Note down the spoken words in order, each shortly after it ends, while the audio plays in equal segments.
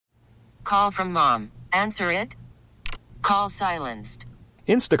call from mom. Answer it. Call silenced.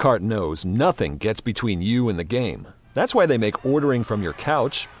 Instacart knows nothing gets between you and the game. That's why they make ordering from your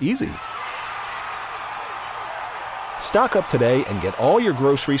couch easy. Stock up today and get all your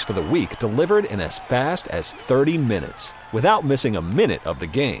groceries for the week delivered in as fast as 30 minutes without missing a minute of the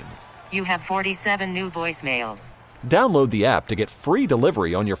game. You have 47 new voicemails. Download the app to get free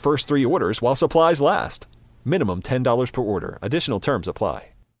delivery on your first 3 orders while supplies last. Minimum $10 per order. Additional terms apply.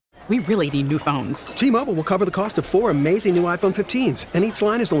 We really need new phones. T-Mobile will cover the cost of 4 amazing new iPhone 15s, and each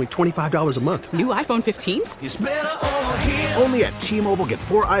line is only $25 a month. New iPhone 15s? It's better over here. Only at T-Mobile, get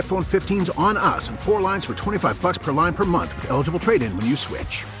 4 iPhone 15s on us and 4 lines for $25 per line per month with eligible trade-in when you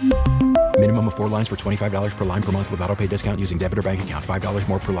switch. Minimum of 4 lines for $25 per line per month with autopay discount using debit or bank account. $5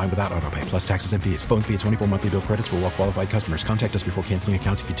 more per line without autopay, plus taxes and fees. Phone fee at 24 monthly bill credits for well-qualified customers. Contact us before canceling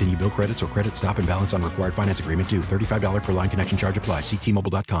account to continue bill credits or credit stop and balance on required finance agreement due. $35 per line connection charge applies. See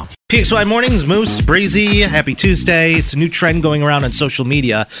T-Mobile.com. PXY Mornings, Moose, Breezy, happy Tuesday. It's a new trend going around on social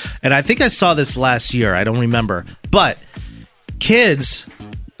media, and I think I saw this last year. I don't remember. But parents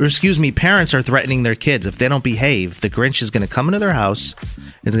are threatening their kids. If they don't behave, the Grinch is going to come into their house,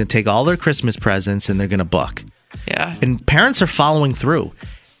 is going to take all their Christmas presents, and they're going to book. Yeah. And parents are following through,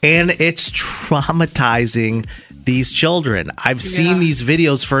 and it's traumatizing these children. I've seen these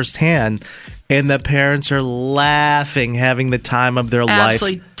videos firsthand, and the parents are laughing, having the time of their life.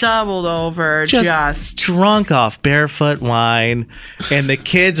 Absolutely doubled over, just drunk off barefoot wine, and the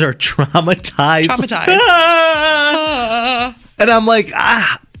kids are traumatized. And I'm like,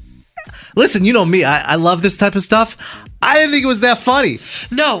 listen, you know me, I love this type of stuff. I didn't think it was that funny.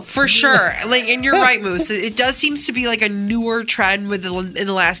 No, for sure. And you're right, Moose. It does seem to be like a newer trend in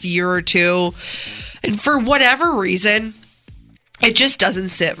the last year or two. And for whatever reason, it just doesn't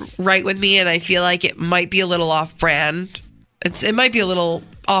sit right with me, and I feel like it might be a little off-brand. It might be a little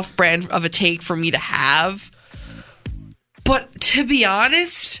off-brand of a take for me to have. But to be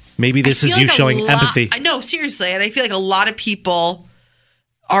honest, maybe this is you showing empathy. No, seriously, and I feel like a lot of people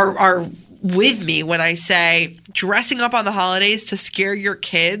are with me when I say dressing up on the holidays to scare your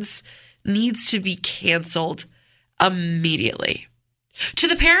kids needs to be canceled immediately. To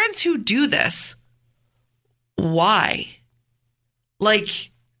the parents who do this, why? Like,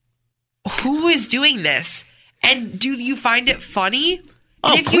 who is doing this? And do you find it funny?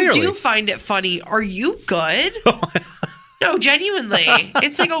 And if clearly. you do find it funny, are you good? No, genuinely.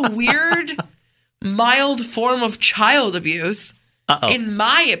 It's like a weird, mild form of child abuse, in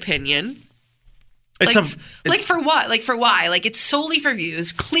my opinion. Like for what? Like for why? Like it's solely for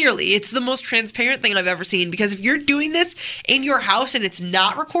views. Clearly, it's the most transparent thing I've ever seen, because if you're doing this in your house and it's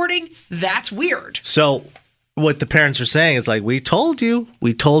not recording, that's weird. So what the parents are saying is like, we told you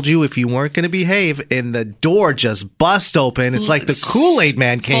if you weren't going to behave, and the door just bust open. It's like the Kool-Aid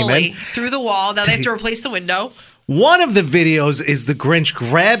man came in through the wall. Now they have to replace the window. One of the videos is the Grinch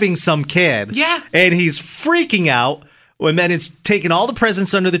grabbing some kid. Yeah. And he's freaking out. And then it's taking all the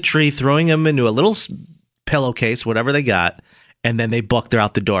presents under the tree, throwing them into a little pillowcase, whatever they got. And then they book, they're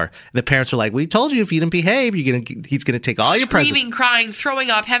out the door. And the parents are like, we told you if you didn't behave, he's going to take all your presents. Screaming, crying,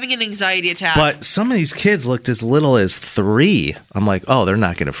 throwing up, having an anxiety attack. But some of these kids looked as little as 3. I'm like, oh, they're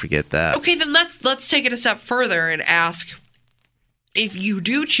not going to forget that. Okay, then let's take it a step further and ask, if you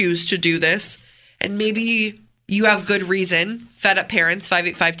do choose to do this, and maybe you have good reason, Fed Up Parents,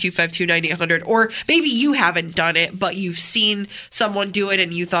 585-252-9800, or maybe you haven't done it, but you've seen someone do it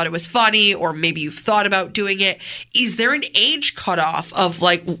and you thought it was funny, or maybe you've thought about doing it. Is there an age cutoff of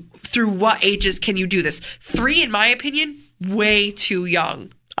like, through what ages can you do this? 3, in my opinion, way too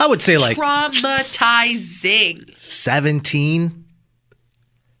young. I would say like traumatizing. 17.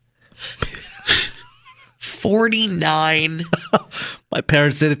 49. My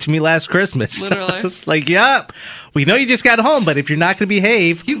parents did it to me last Christmas. Literally. Like, yeah, we know you just got home, but if you're not going to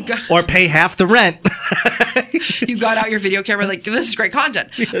behave or pay half the rent. You got out your video camera like, this is great content.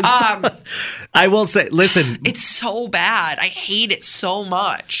 I will say, listen. It's so bad. I hate it so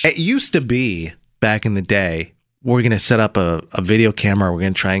much. It used to be, back in the day, we're going to set up a video camera. We're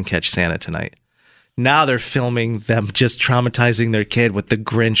going to try and catch Santa tonight. Now they're filming them just traumatizing their kid with the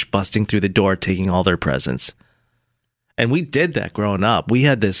Grinch busting through the door, taking all their presents. And we did that growing up. We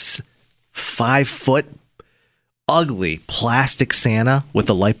had this 5-foot ugly plastic Santa with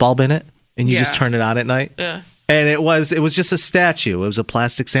a light bulb in it, and you just turn it on at night. Yeah. And it was just a statue. It was a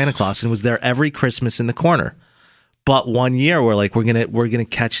plastic Santa Claus, and it was there every Christmas in the corner. But one year we're like, we're gonna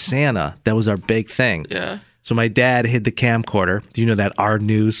catch Santa. That was our big thing. Yeah. So my dad hid the camcorder. Do you know that R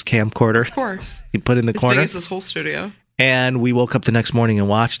News camcorder? Of course. He put it in the corner. As big as this whole studio. And we woke up the next morning and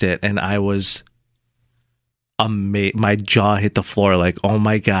watched it, and I was my jaw hit the floor like, oh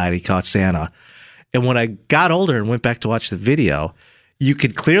my God, he caught Santa. And when I got older and went back to watch the video, you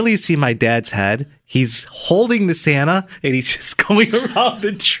could clearly see my dad's head. He's holding the Santa and he's just going around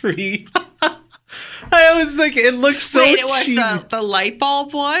the tree. I was like, it looked so cheesy. Wait, it was the light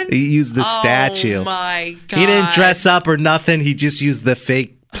bulb one? He used the statue. Oh my God. He didn't dress up or nothing. He just used the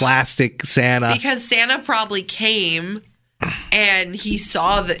fake plastic Santa. Because Santa probably came and he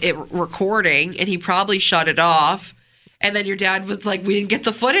saw it recording and he probably shut it off. And then your dad was like, we didn't get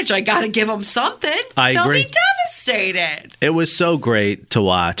the footage. I got to give him something. They'll be devastated. It was so great to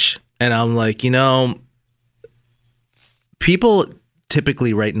watch. And I'm like, people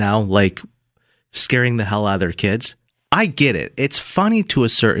typically right now, like scaring the hell out of their kids. I get it. It's funny to a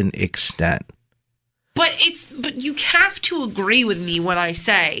certain extent. But you have to agree with me when I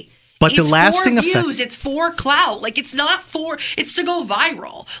say but the lasting effect. It's for views. It's for clout. Like, it's to go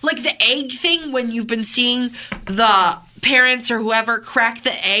viral. Like the egg thing, when you've been seeing the parents or whoever crack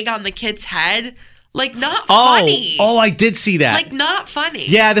the egg on the kid's head. Like, not funny. Oh, I did see that. Like, not funny.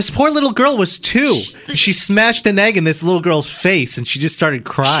 Yeah, this poor little girl was 2. She smashed an egg in this little girl's face, and she just started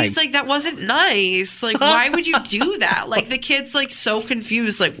crying. She's like, that wasn't nice. Like, why would you do that? Like, the kid's, like, so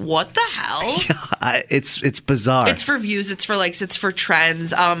confused. Like, what the hell? Yeah, it's bizarre. It's for views. It's for likes. It's for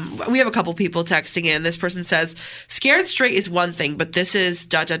trends. We have a couple people texting in. This person says, scared straight is one thing, but this is ...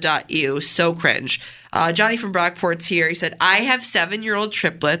 ew, so cringe. Johnny from Brockport's here. He said, I have 7-year-old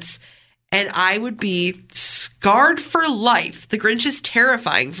triplets, and I would be scarred for life. The Grinch is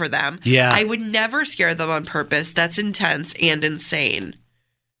terrifying for them. Yeah. I would never scare them on purpose. That's intense and insane.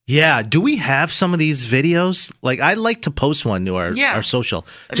 Yeah. Do we have some of these videos? Like, I'd like to post one to our social.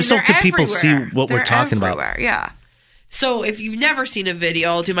 Just so people see what we're talking about. Yeah. So if you've never seen a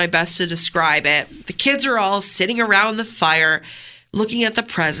video, I'll do my best to describe it. The kids are all sitting around the fire, looking at the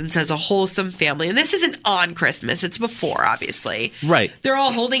presents as a wholesome family. And this isn't on Christmas. It's before, obviously. Right. They're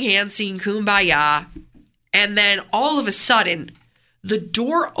all holding hands, singing Kumbaya. And then all of a sudden, the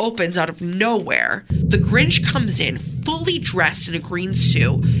door opens out of nowhere. The Grinch comes in, fully dressed in a green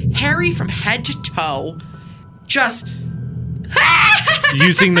suit, hairy from head to toe, just...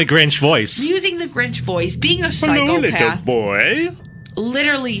 Using the Grinch voice. Using the Grinch voice, being a psychopath. Hello, little boy.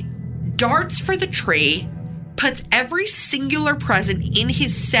 Literally darts for the tree, puts every singular present in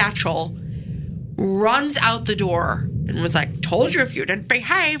his satchel, runs out the door, and was like, told you if you didn't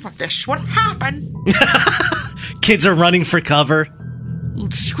behave, this would happen. Kids are running for cover.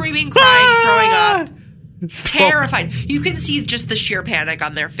 Screaming, crying, throwing up. Terrified. You can see just the sheer panic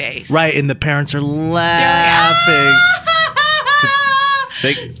on their face. Right, and the parents are laughing.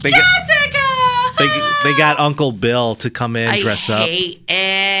 Jessica! They got Uncle Bill to come in, dress up. I hate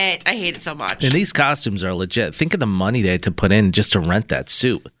it. I hate it so much. And these costumes are legit. Think of the money they had to put in just to rent that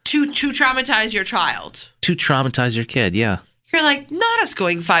suit. To traumatize your child. To traumatize your kid, yeah. You're like, not us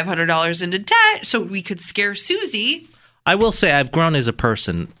going $500 into debt so we could scare Susie. I will say I've grown as a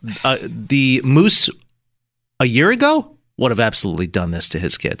person. The Moose a year ago would have absolutely done this to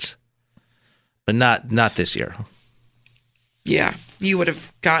his kids. But not this year. Yeah. You would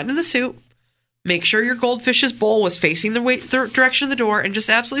have gotten in the suit, make sure your goldfish's bowl was facing the direction of the door, and just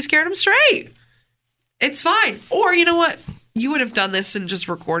absolutely scared him straight. It's fine. Or, you know what? You would have done this and just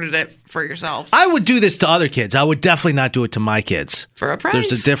recorded it for yourself. I would do this to other kids. I would definitely not do it to my kids. For a price.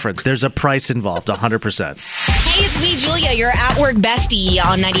 There's a difference. There's a price involved, 100%. Hey, it's me, Julia, your at-work bestie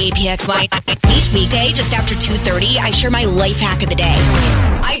on 98PXY. Each weekday, just after 2:30, I share my life hack of the day.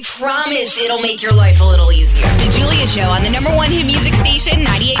 I promise it'll make your life a little easier. The Julia Show on the #1 hit music station,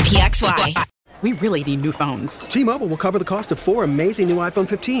 98PXY. We really need new phones. T-Mobile will cover the cost of 4 amazing new iPhone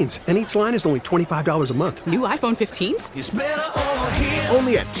 15s, and each line is only $25 a month. New iPhone 15s? It's better over here.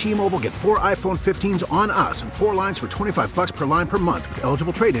 Only at T-Mobile, get 4 iPhone 15s on us and 4 lines for $25 per line per month with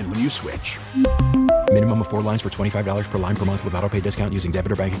eligible trade-in when you switch. Minimum of 4 lines for $25 per line per month with autopay discount using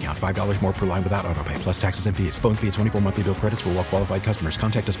debit or bank account. $5 more per line without autopay, plus taxes and fees. Phone fee at 24 monthly bill credits for well-qualified customers.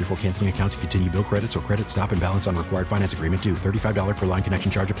 Contact us before canceling account to continue bill credits or credit stop and balance on required finance agreement due. $35 per line connection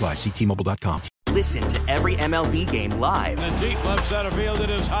charge applies. See T-Mobile.com. Listen to every MLB game live. In the deep left center field, it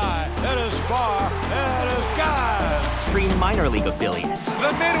is high, it is far, it is gone. Stream minor league affiliates.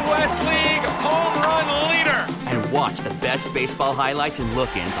 The Midwest League home run leader. And watch the best baseball highlights and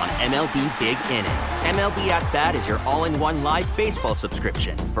look-ins on MLB Big Inning. MLB At Bat is your all-in-one live baseball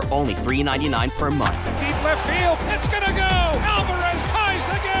subscription for only $3.99 per month. Deep left field, it's gonna go. Alvarez ties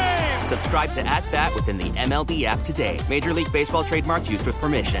the game. Subscribe to At Bat within the MLB app today. Major League Baseball trademarks used with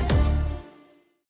permission.